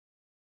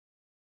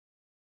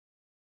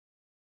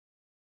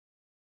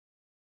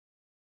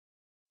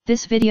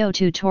This video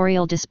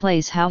tutorial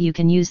displays how you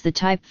can use the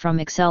Type from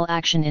Excel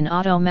action in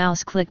Auto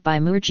Mouse Click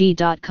by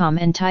Murgy.com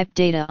and type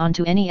data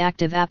onto any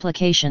active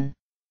application.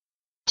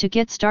 To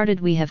get started,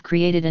 we have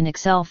created an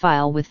Excel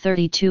file with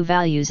 32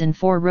 values in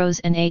 4 rows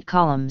and 8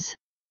 columns.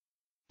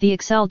 The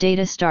Excel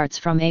data starts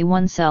from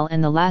A1 cell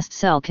and the last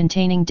cell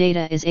containing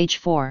data is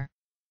H4.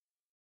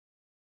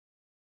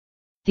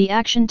 The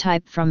action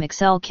Type from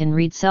Excel can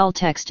read cell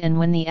text, and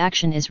when the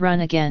action is run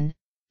again,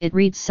 it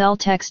reads cell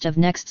text of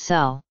next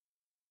cell.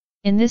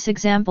 In this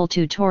example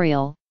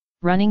tutorial,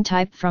 running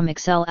Type from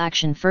Excel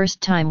action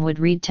first time would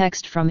read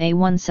text from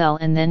A1 cell,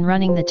 and then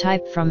running the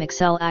Type from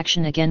Excel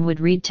action again would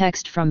read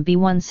text from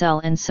B1 cell,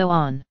 and so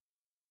on.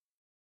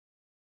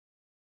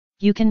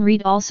 You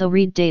can also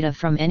read data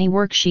from any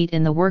worksheet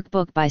in the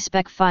workbook by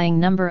specifying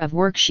number of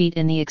worksheet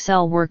in the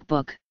Excel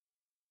workbook.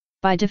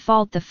 By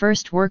default, the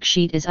first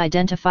worksheet is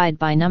identified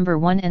by number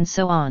 1 and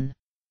so on.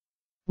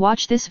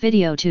 Watch this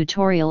video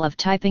tutorial of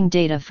typing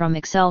data from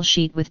Excel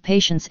sheet with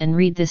patience and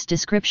read this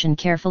description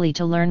carefully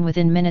to learn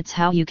within minutes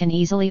how you can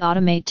easily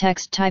automate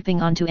text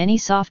typing onto any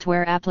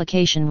software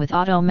application with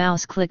Auto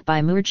Mouse Click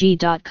by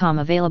Murgy.com,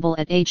 available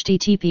at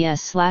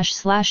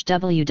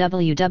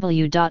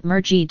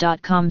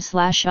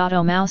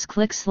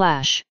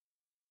https://www.murgy.com/automouseklick/.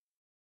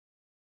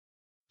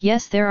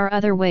 Yes, there are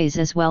other ways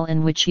as well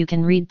in which you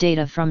can read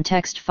data from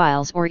text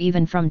files or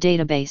even from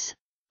database.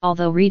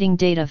 Although reading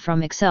data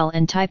from Excel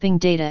and typing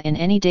data in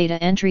any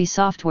data entry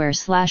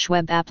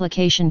software/web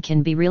application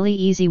can be really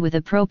easy with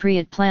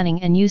appropriate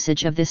planning and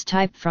usage of this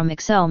Type from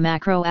Excel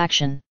macro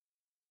action.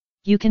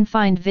 You can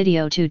find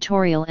video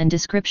tutorial and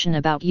description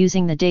about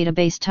using the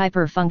database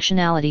typer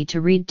functionality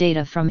to read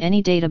data from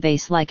any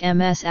database like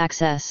MS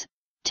Access,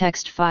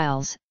 text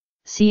files,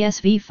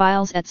 CSV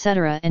files,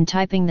 etc., and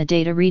typing the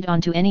data read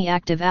onto any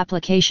active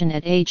application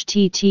at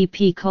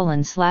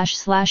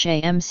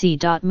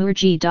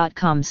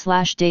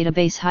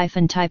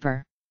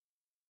http://amc.murgy.com/database-typer.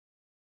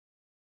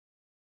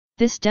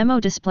 This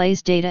demo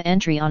displays data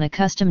entry on a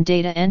custom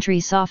data entry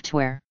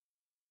software.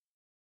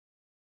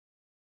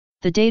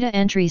 The data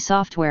entry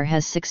software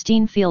has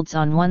 16 fields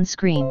on one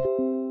screen.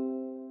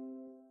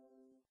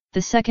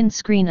 The second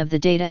screen of the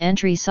data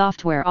entry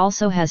software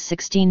also has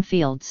 16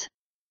 fields.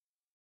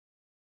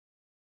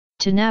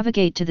 To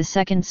navigate to the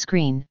second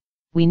screen,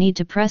 we need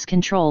to press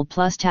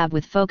Ctrl+ Tab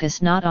with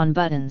focus not on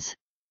buttons.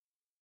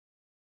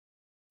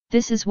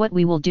 This is what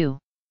we will do.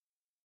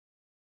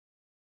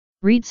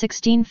 Read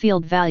 16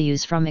 field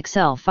values from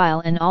Excel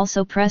file and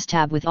also press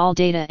Tab with all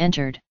data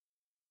entered.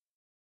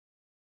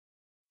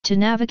 To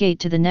navigate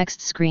to the next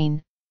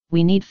screen,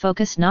 we need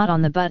focus not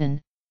on the button,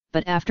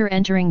 but after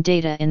entering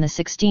data in the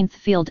 16th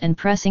field and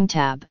pressing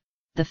Tab,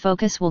 the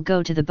focus will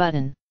go to the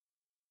button.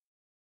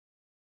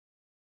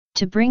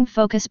 To bring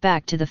focus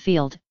back to the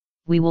field,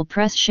 we will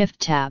press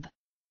Shift-Tab.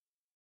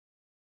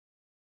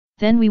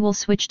 Then we will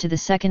switch to the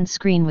second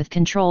screen with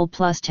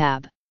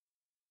Ctrl+Tab.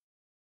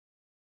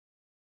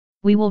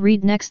 We will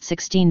read next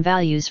 16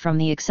 values from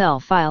the Excel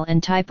file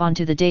and type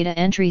onto the data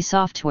entry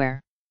software.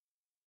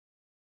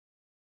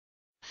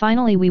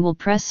 Finally, we will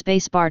press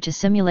spacebar to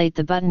simulate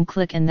the button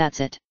click, and that's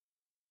it.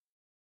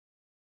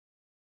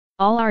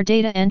 All our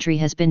data entry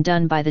has been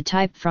done by the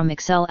Type from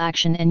Excel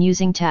action, and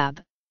using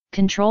Tab,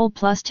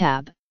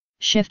 Ctrl+Tab,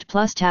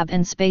 Shift+Tab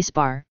and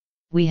spacebar,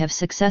 we have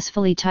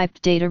successfully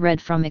typed data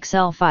read from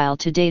Excel file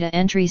to data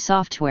entry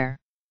software.